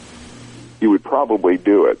 you would probably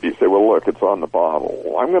do it. You say, well, look, it's on the bottle.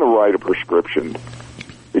 Well, I'm going to write a prescription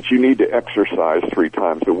that you need to exercise 3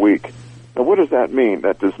 times a week. Now, what does that mean?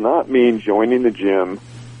 That does not mean joining the gym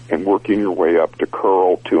and working your way up to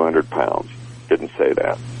curl 200 pounds. Didn't say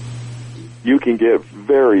that. You can get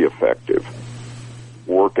very effective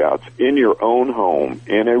workouts in your own home,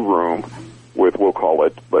 in a room, with, we'll call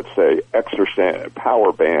it, let's say, exercise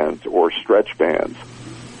power bands or stretch bands.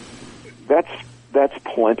 That's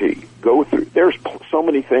plenty. Go through. There's so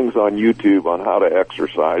many things on YouTube on how to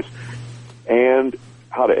exercise, and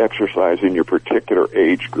how to exercise in your particular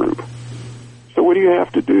age group. So what do you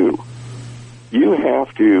have to do? You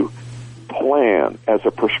have to plan as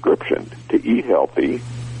a prescription to eat healthy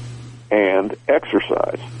and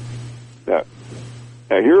exercise. Now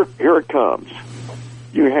here it comes.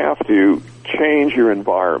 You have to change your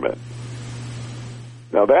environment.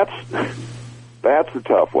 Now that's a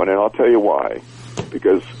tough one, and I'll tell you why.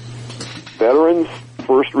 Because veterans,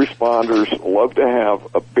 first responders love to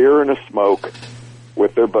have a beer and a smoke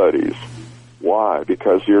with their buddies. Why?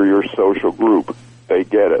 Because you're your social group. They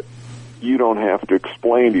get it. You don't have to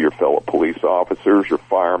explain to your fellow police officers or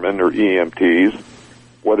firemen or EMTs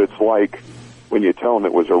what it's like when you tell them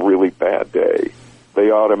it was a really bad day.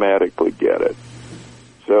 They automatically get it.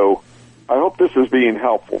 So I hope this is being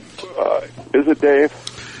helpful. Is it, Dave?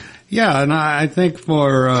 Yeah, and I think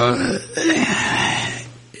for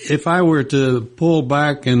if I were to pull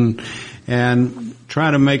back and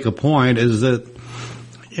try to make a point, is that,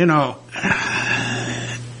 you know,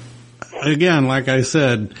 again, like I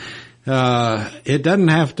said, it doesn't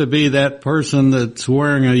have to be that person that's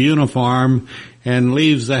wearing a uniform and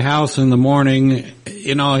leaves the house in the morning.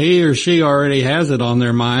 You know, he or she already has it on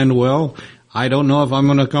their mind. Well, I don't know if I'm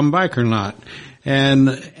going to come back or not. And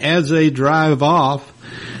as they drive off,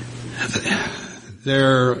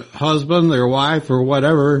 their husband, their wife, or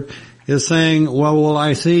whatever is saying, well, will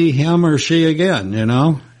I see him or she again, you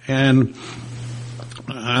know? And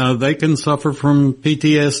they can suffer from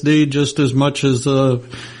PTSD just as much as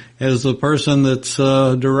the person that's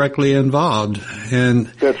directly involved. And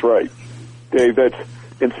that's right, Dave.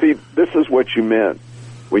 And see, this is what you meant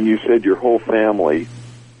when you said your whole family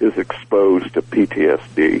is exposed to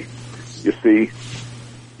PTSD. You see,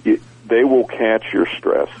 they will catch your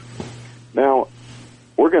stress. Now,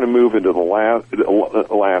 we're going to move into the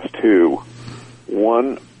last two.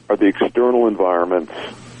 One are the external environments,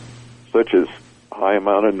 such as high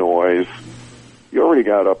amount of noise. You already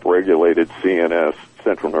got upregulated CNS,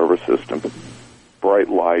 central nervous system, bright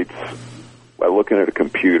lights. By looking at a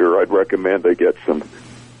computer, I'd recommend they get some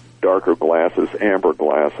darker glasses, amber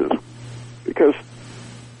glasses, Because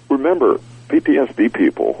remember, PTSD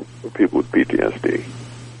people, or people with PTSD,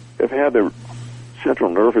 have had their central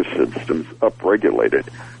nervous systems upregulated.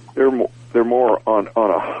 They're more on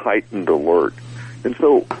a heightened alert. And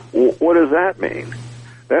so what does that mean?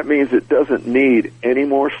 That means it doesn't need any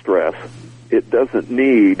more stress. It doesn't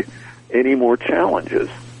need any more challenges.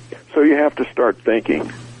 So you have to start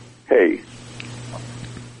thinking, hey,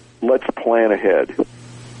 let's plan ahead.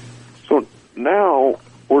 So now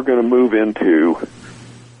we're going to move into,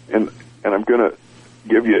 and I'm going to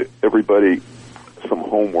give you everybody some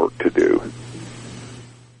homework to do.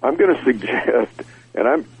 I'm going to suggest,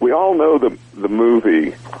 and we all know the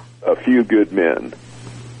movie A Few Good Men,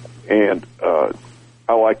 and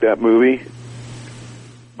I like that movie.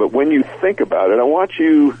 But when you think about it, I want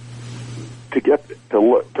you to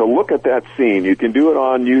look at that scene. You can do it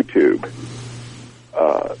on YouTube.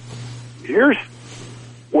 Here's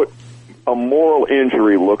what a moral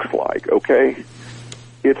injury looks like, okay?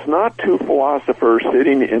 It's not two philosophers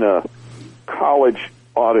sitting in a college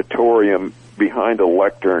auditorium behind a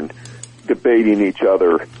lectern debating each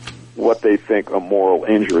other what they think a moral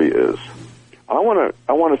injury is. I want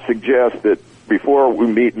to suggest that before we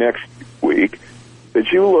meet next week,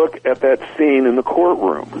 that you look at that scene in the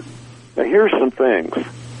courtroom. Now, here's some things.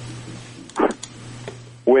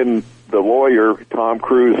 When the lawyer, Tom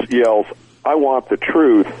Cruise, yells, "I want the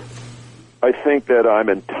truth," I think that I'm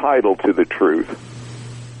entitled to the truth.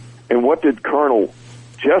 And what did Colonel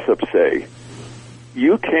Jessup say?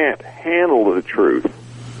 You can't handle the truth.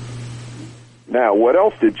 Now, what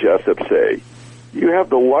else did Jessup say? You have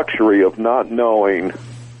the luxury of not knowing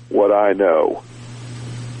what I know.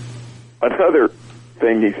 Another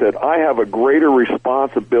thing he said, I have a greater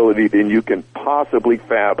responsibility than you can possibly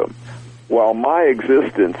fathom. While my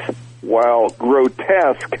existence, while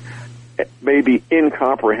grotesque, may be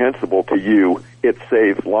incomprehensible to you, it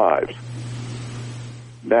saves lives.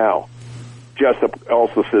 Now, Jessup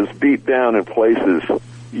also says, beat down in places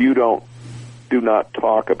you do not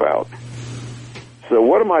talk about. So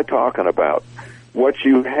what am I talking about? What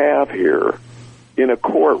you have here in a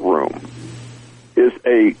courtroom is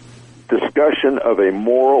a discussion of a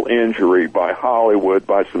moral injury by Hollywood,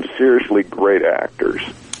 by some seriously great actors.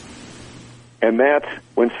 And that's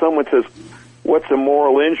when someone says, what's a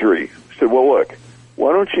moral injury? I said, well, look,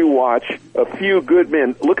 why don't you watch A Few Good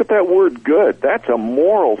Men? Look at that word good. That's a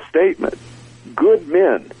moral statement. Good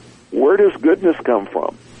men. Where does goodness come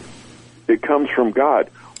from? It comes from God.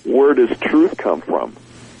 Where does truth come from?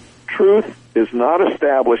 Truth is not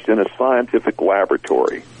established in a scientific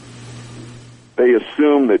laboratory. They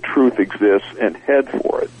assume that truth exists and head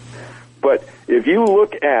for it. But if you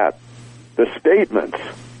look at the statements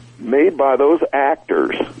made by those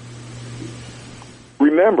actors,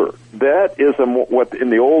 remember, that is what in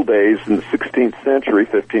the old days, in the 16th century,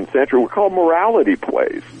 15th century, were called morality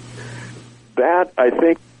plays. That, I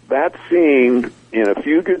think, that scene in A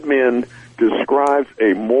Few Good Men describes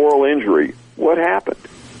a moral injury. What happened?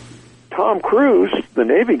 Tom Cruise, the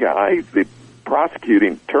Navy guy, the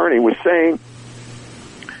prosecuting attorney, was saying,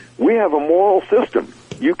 we have a moral system.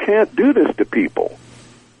 You can't do this to people.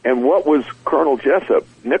 And what was Colonel Jessup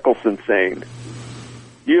Nicholson saying?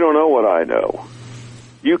 You don't know what I know.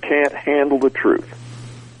 You can't handle the truth.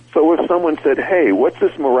 So if someone said, hey, what's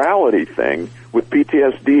this morality thing with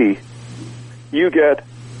PTSD? You get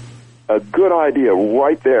a good idea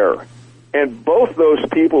right there. And both those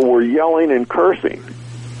people were yelling and cursing.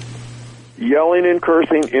 Yelling and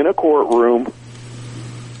cursing in a courtroom.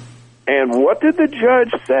 And what did the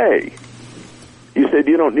judge say? He said,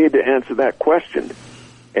 you don't need to answer that question.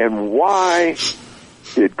 And why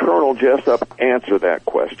did Colonel Jessup answer that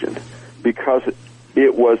question? Because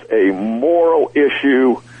it was a moral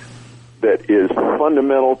issue that is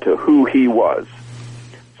fundamental to who he was.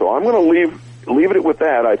 So I'm going to leave it with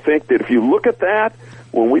that. I think that if you look at that,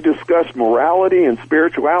 when we discuss morality and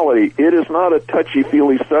spirituality, it is not a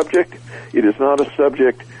touchy-feely subject. It is not a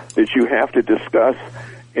subject that you have to discuss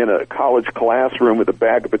in a college classroom with a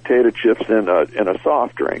bag of potato chips and a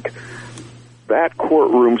soft drink. That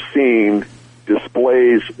courtroom scene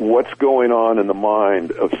displays what's going on in the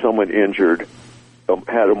mind of someone injured,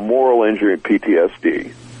 had a moral injury and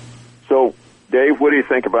PTSD. So, Dave, what do you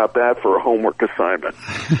think about that for a homework assignment?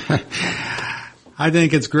 I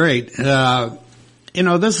think it's great.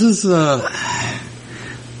 This is,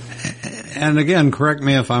 and again, correct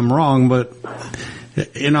me if I'm wrong, but,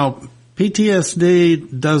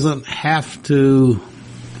 PTSD doesn't have to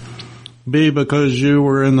be because you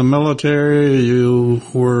were in the military, you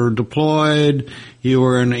were deployed, you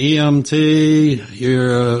were an EMT,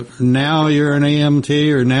 now you're an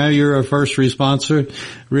EMT, or now you're a first responder.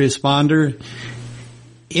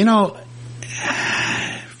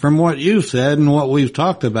 from what you've said and what we've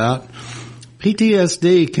talked about,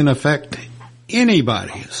 PTSD can affect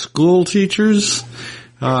anybody. School teachers,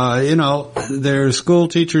 there are school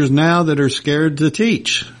teachers now that are scared to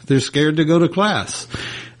teach. They're scared to go to class.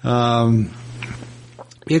 It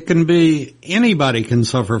can be, anybody can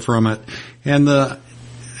suffer from it. And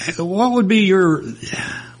what would be your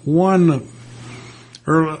one,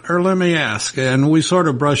 or let me ask, and we sort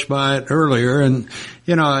of brushed by it earlier, and,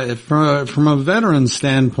 from a veteran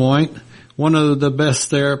standpoint, one of the best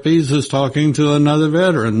therapies is talking to another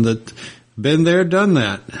veteran that's been there, done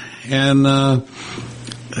that. And,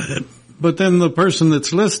 but then the person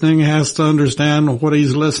that's listening has to understand what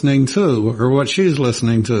he's listening to or what she's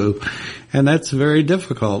listening to. And that's very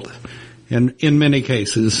difficult in many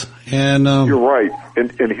cases. And, you're right.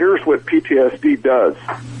 And here's what PTSD does.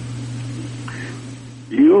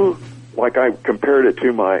 Like I compared it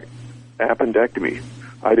to my appendectomy.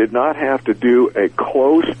 I did not have to do a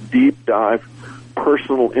close, deep dive,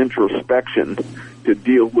 personal introspection to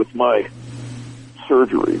deal with my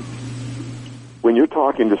surgery. When you're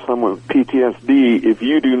talking to someone with PTSD, if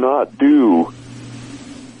you do not do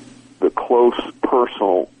the close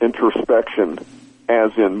personal introspection,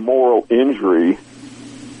 as in moral injury,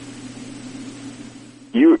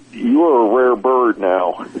 you are a rare bird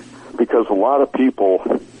now, because a lot of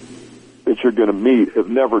people that you're going to meet have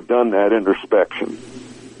never done that introspection.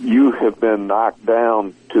 You have been knocked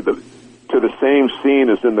down to the same scene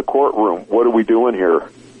as in the courtroom. What are we doing here?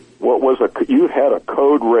 You had a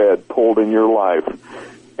code red pulled in your life,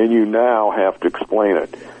 and you now have to explain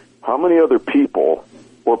it. How many other people,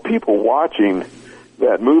 or people watching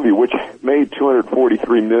that movie, which made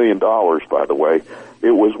 $243 million, by the way,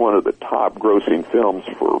 it was one of the top grossing films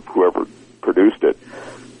for whoever produced it,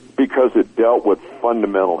 because it dealt with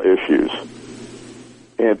fundamental issues.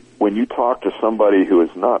 And when you talk to somebody who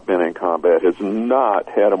has not been in combat, has not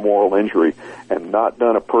had a moral injury, and not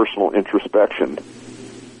done a personal introspection,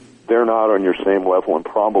 they're not on your same level and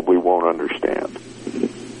probably won't understand.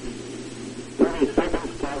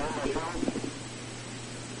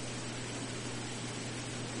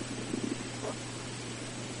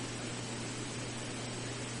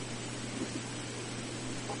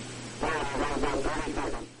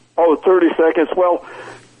 Oh, 30 seconds. Well,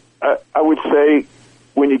 I would say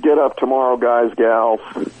when you get up tomorrow, guys, gals,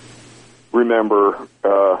 remember,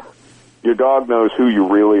 your dog knows who you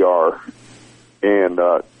really are. And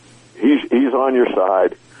he's on your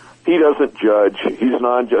side. He doesn't judge. He's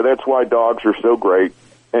non-judge. That's why dogs are so great,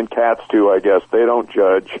 and cats too, I guess. They don't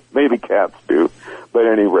judge. Maybe cats do, but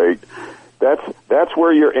at any rate, that's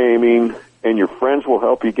where you're aiming, and your friends will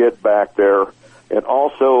help you get back there. And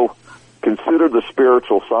also consider the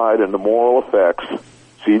spiritual side and the moral effects.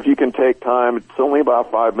 See if you can take time. It's only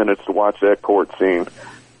about 5 minutes to watch that court scene,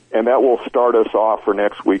 and that will start us off for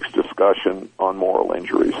next week's discussion on moral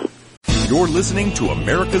injuries. You're listening to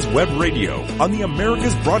America's Web Radio on the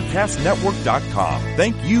AmericasBroadcastNetwork.com.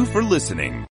 Thank you for listening.